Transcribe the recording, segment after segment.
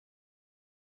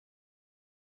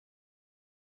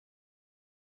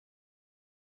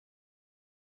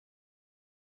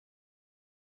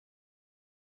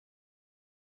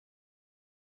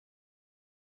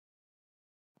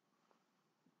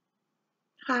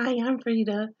Hi, I'm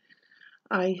Frida.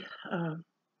 I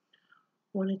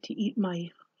wanted to eat my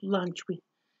lunch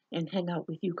and hang out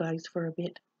with you guys for a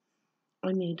bit.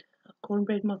 I made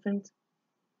cornbread muffins.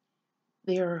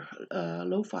 They're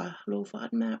low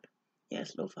FODMAP.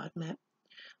 Yes, low FODMAP.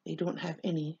 They don't have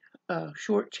any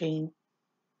short chain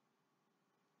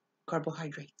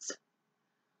carbohydrates.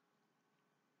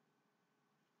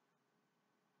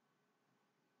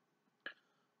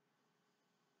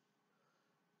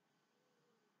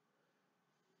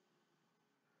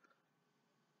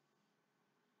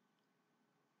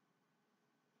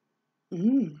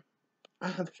 Mmm. I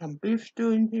have some beef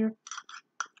stew in here.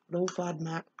 Low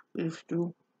FODMAP beef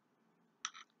stew.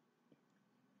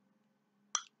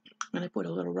 And I put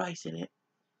a little rice in it.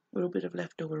 A little bit of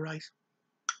leftover rice.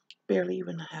 Barely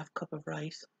even a half cup of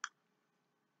rice.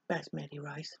 Basmati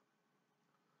rice.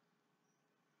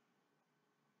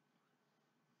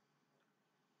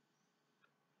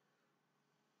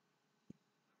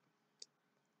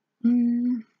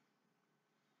 Mmm.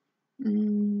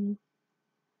 Mmm.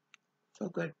 So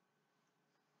good.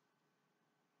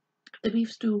 The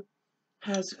beef stew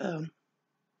has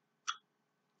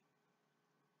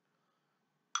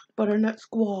butternut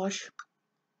squash,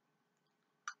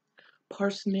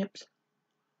 parsnips,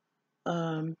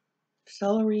 um,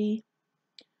 celery,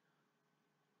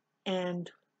 and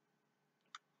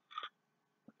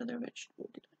what other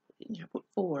vegetable did I put in here? I put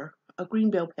four. A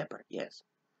green bell pepper, yes.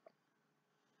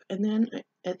 And then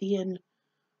at the end,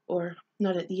 or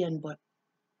not at the end, but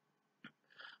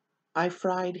I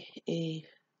fried a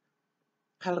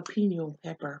jalapeno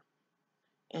pepper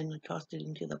and I tossed it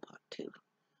into the pot too.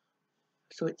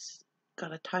 So it's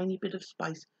got a tiny bit of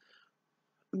spice.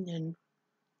 And then,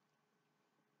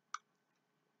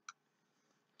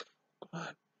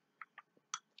 God,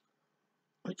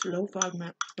 it's low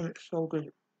FODMAP and it's so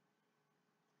good.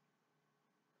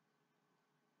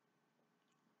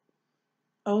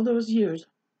 All those years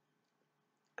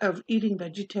of eating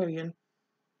vegetarian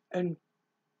and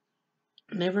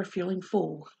never feeling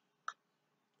full,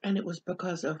 and it was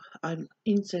because of I'm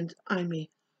a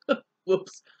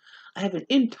whoops, I have an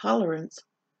intolerance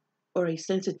or a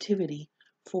sensitivity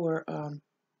for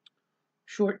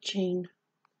short chain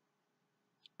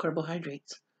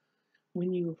carbohydrates.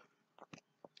 When you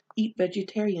eat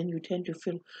vegetarian, you tend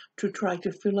to try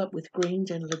to fill up with grains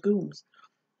and legumes,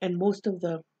 and most of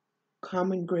the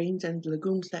common grains and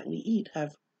legumes that we eat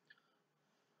have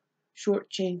short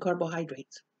chain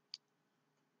carbohydrates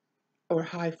or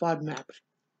high FODMAP.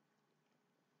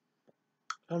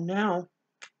 So now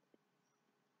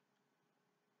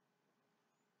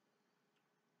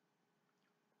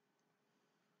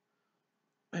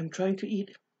I'm trying to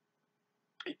eat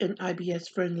an IBS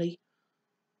friendly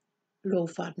low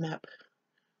FODMAP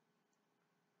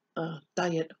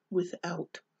diet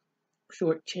without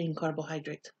short chain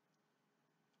carbohydrates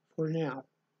for now.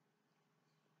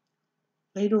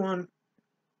 Later on,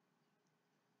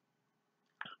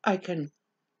 I can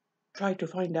try to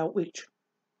find out which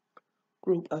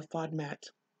group of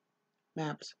FODMAPs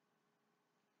maps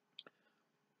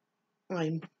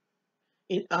I'm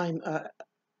I'm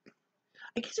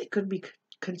I guess it could be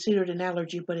considered an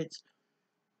allergy, but it's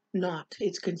not.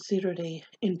 It's considered a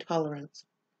intolerance.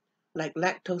 Like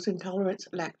lactose intolerance,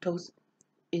 lactose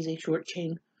is a short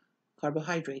chain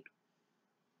carbohydrate.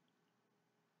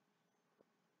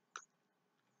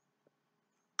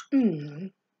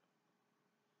 Mmm,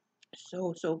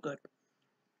 so good.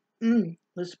 Mmm,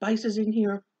 the spices in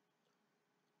here.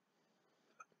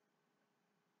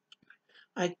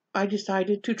 I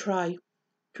decided to try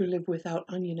to live without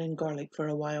onion and garlic for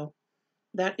a while.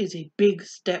 That is a big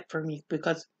step for me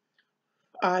because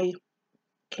I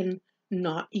can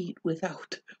not eat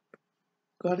without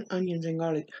onions and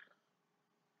garlic.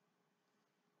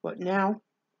 But now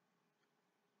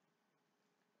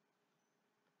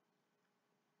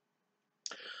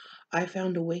I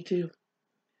found a way to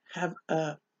have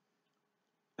a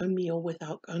meal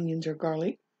without onions or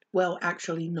garlic. Well,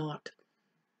 actually not,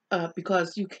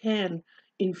 because you can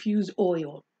infuse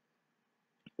oil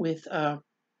with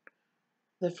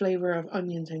the flavor of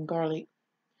onions and garlic,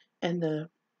 and the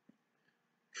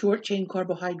short chain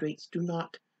carbohydrates do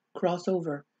not cross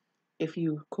over if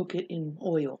you cook it in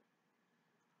oil.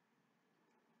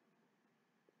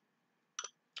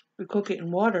 If you cook it in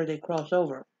water, they cross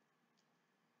over.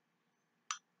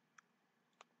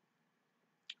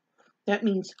 That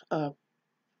means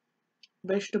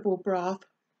vegetable broth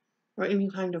or any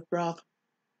kind of broth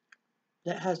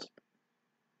that has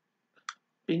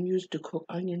been used to cook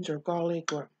onions or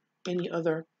garlic or any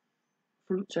other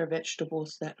fruits or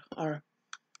vegetables that are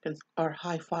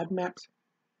high FODMAPs.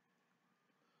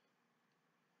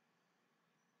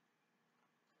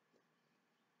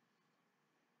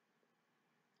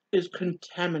 is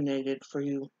contaminated for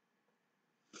you.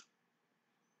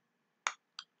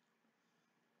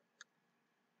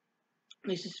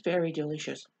 This is very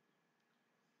delicious.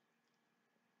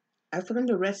 I found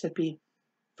a recipe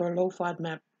for low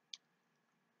FODMAP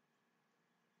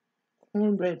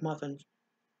cornbread muffins.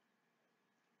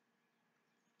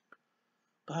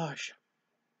 Gosh,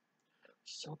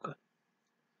 so good.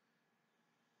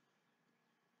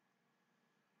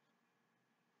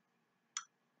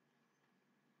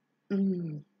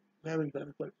 Mmm, very,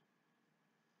 very good.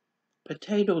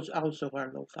 Potatoes also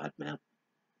are low FODMAP.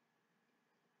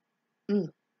 Mmm,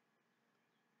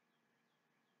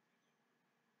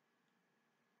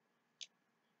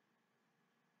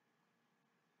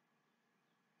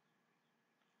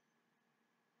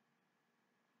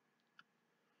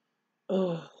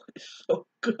 oh, it's so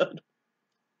good.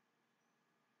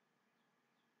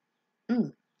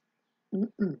 Mmm,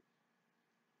 mmm, mmm.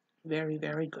 Very,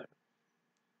 very good.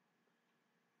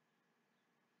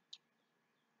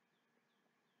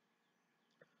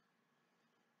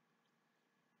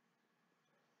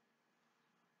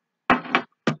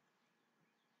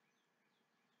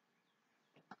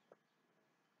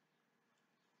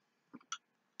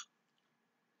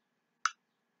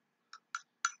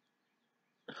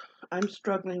 I'm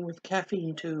struggling with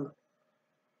caffeine too.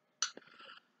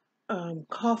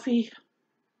 Coffee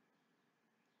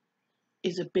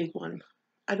is a big one.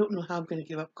 I don't know how I'm going to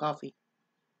give up coffee.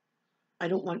 I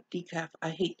don't want decaf. I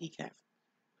hate decaf.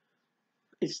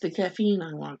 It's the caffeine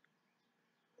I want.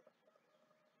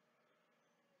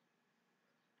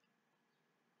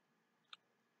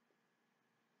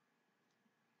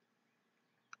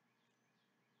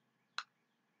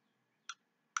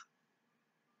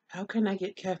 How can I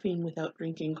get caffeine without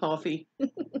drinking coffee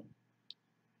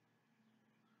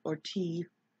or tea?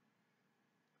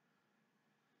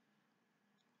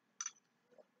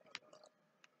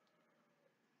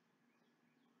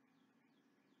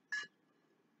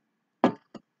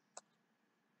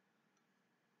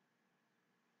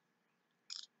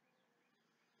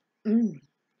 Mmm,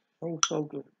 so, so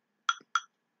good.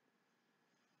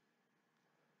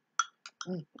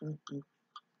 Mm.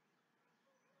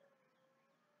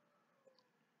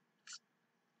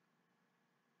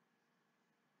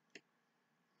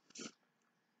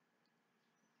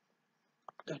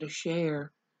 Gotta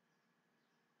share.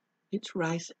 It's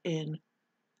rice and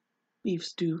beef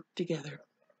stew together.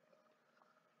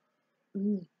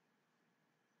 Mm,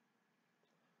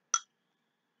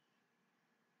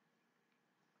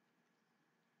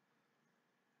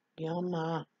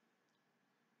 yum.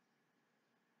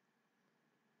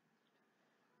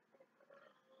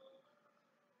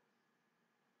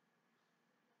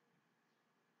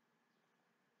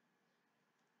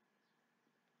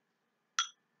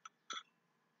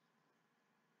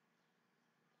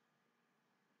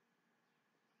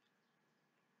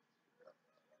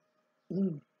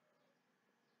 Mm.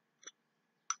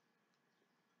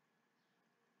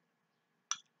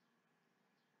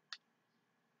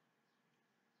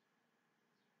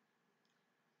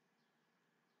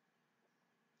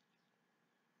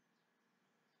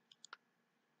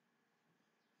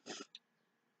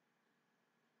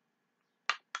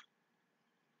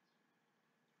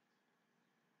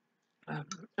 Um,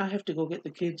 I have to go get the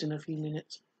kids in a few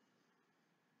minutes,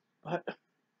 but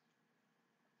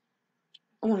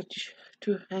I wanted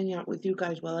to hang out with you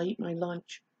guys while I eat my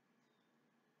lunch.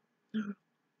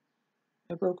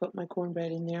 I broke up my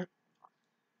cornbread in there.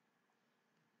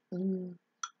 Mm,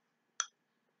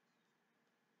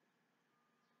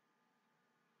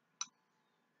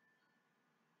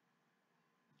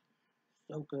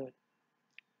 so good.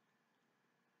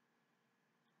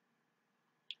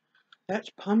 That's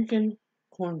pumpkin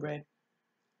cornbread.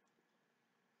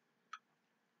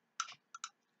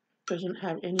 Doesn't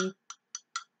have any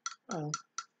uh,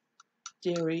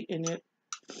 dairy in it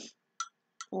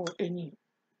or any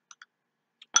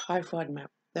high FODMAP.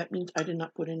 That means I did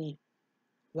not put any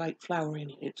white flour in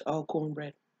it. It's all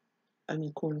cornbread. I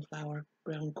mean corn flour,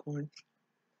 brown corn.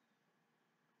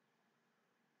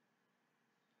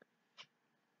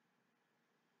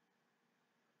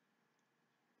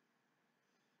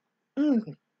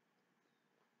 Mm,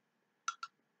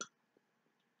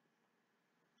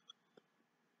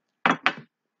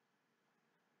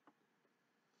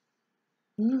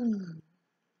 mm.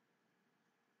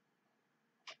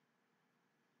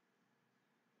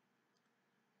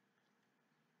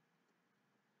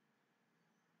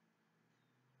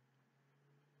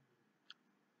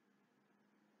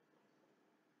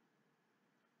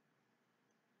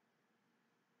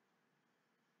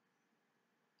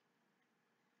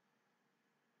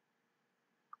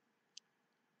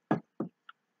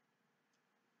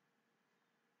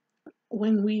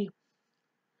 when we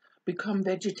become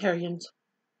vegetarians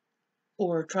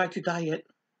or try to diet,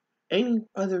 any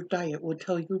other diet would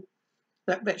tell you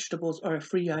that vegetables are a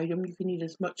free item. You can eat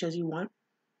as much as you want.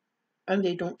 And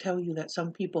they don't tell you that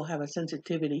some people have a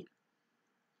sensitivity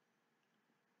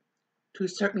to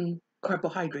certain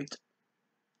carbohydrates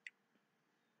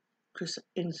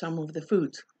in some of the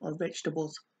foods or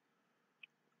vegetables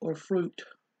or fruit.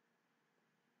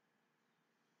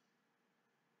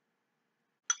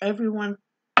 Everyone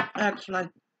acts like,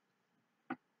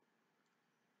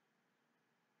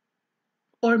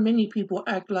 or many people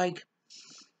act like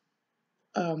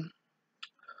um,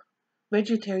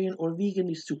 vegetarian or vegan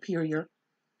is superior,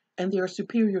 and they are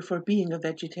superior for being a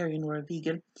vegetarian or a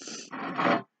vegan.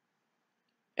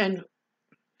 And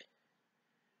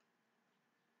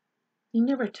they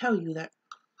never tell you that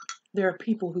there are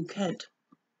people who can't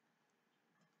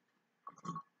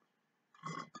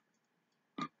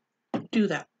do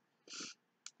that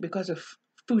because of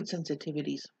food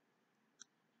sensitivities.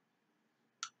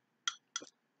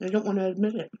 They don't want to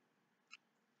admit it.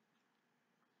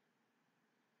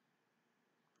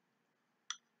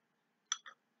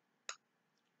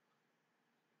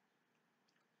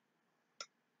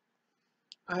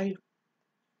 I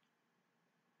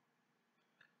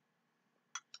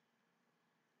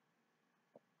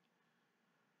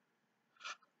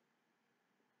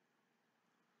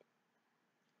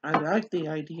I like the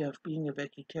idea of being a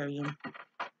vegetarian,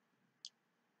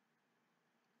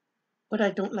 but I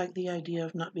don't like the idea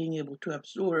of not being able to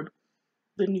absorb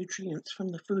the nutrients from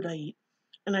the food I eat.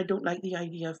 And I don't like the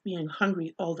idea of being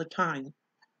hungry all the time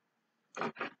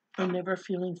and never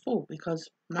feeling full because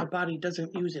my body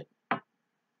doesn't use it.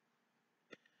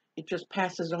 It just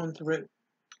passes on through.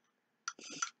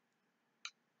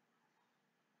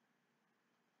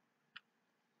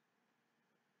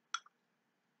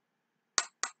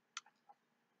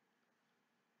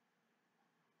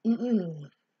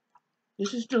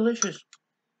 This is delicious.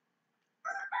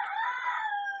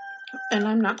 And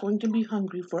I'm not going to be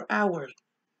hungry for hours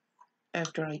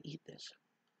after I eat this.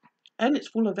 And it's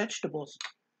full of vegetables.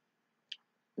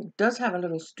 It does have a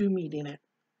little stew meat in it.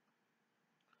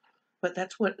 But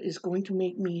that's what is going to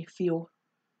make me feel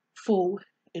full.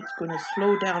 It's going to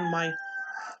slow down my,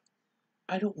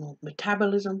 I don't know,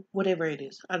 metabolism, whatever it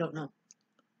is. I don't know.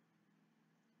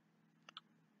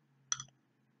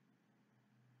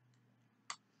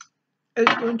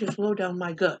 It's going to slow down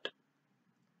my gut.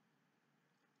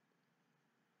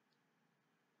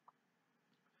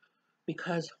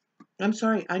 Because, I'm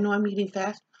sorry, I know I'm eating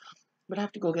fast, but I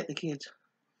have to go get the kids.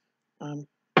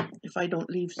 If I don't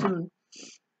leave soon,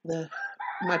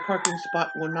 my parking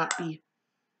spot will not be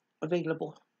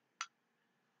available.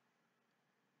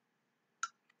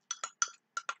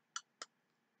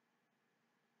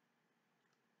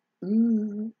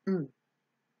 Mm-hmm.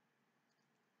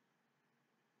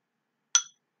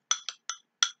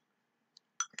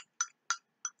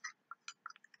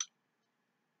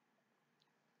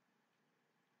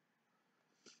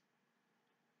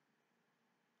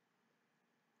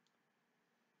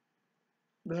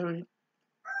 Very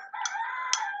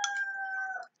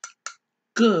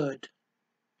good.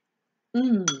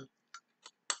 Mm.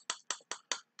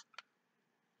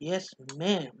 Yes,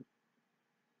 ma'am.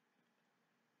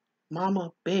 Mama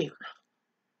Bear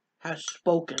has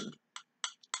spoken.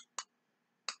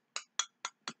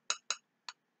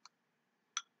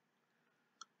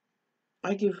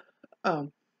 I give,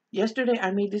 yesterday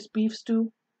I made this beef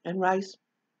stew and rice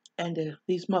and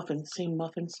these muffins, same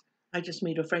muffins. I just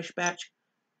made a fresh batch.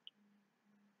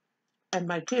 And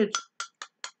my kids,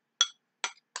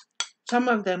 some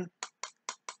of them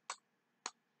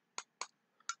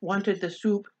wanted the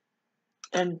soup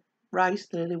and rice.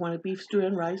 They wanted beef stew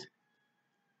and rice.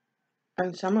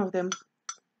 And some of them,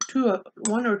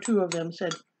 one or two of them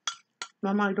said,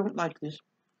 Mama, I don't like this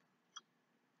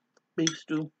beef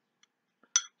stew.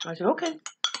 I said, okay,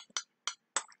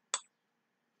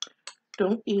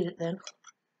 don't eat it then.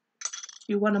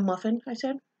 You want a muffin? I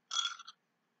said.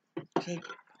 Okay.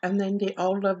 And then they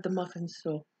all loved the muffins.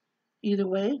 So either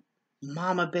way,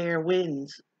 Mama Bear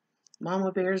wins.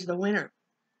 Mama Bear's the winner.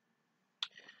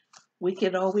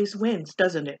 Wicked always wins,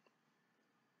 doesn't it?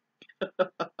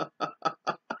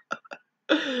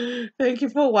 Thank you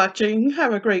for watching.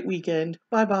 Have a great weekend.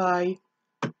 Bye bye.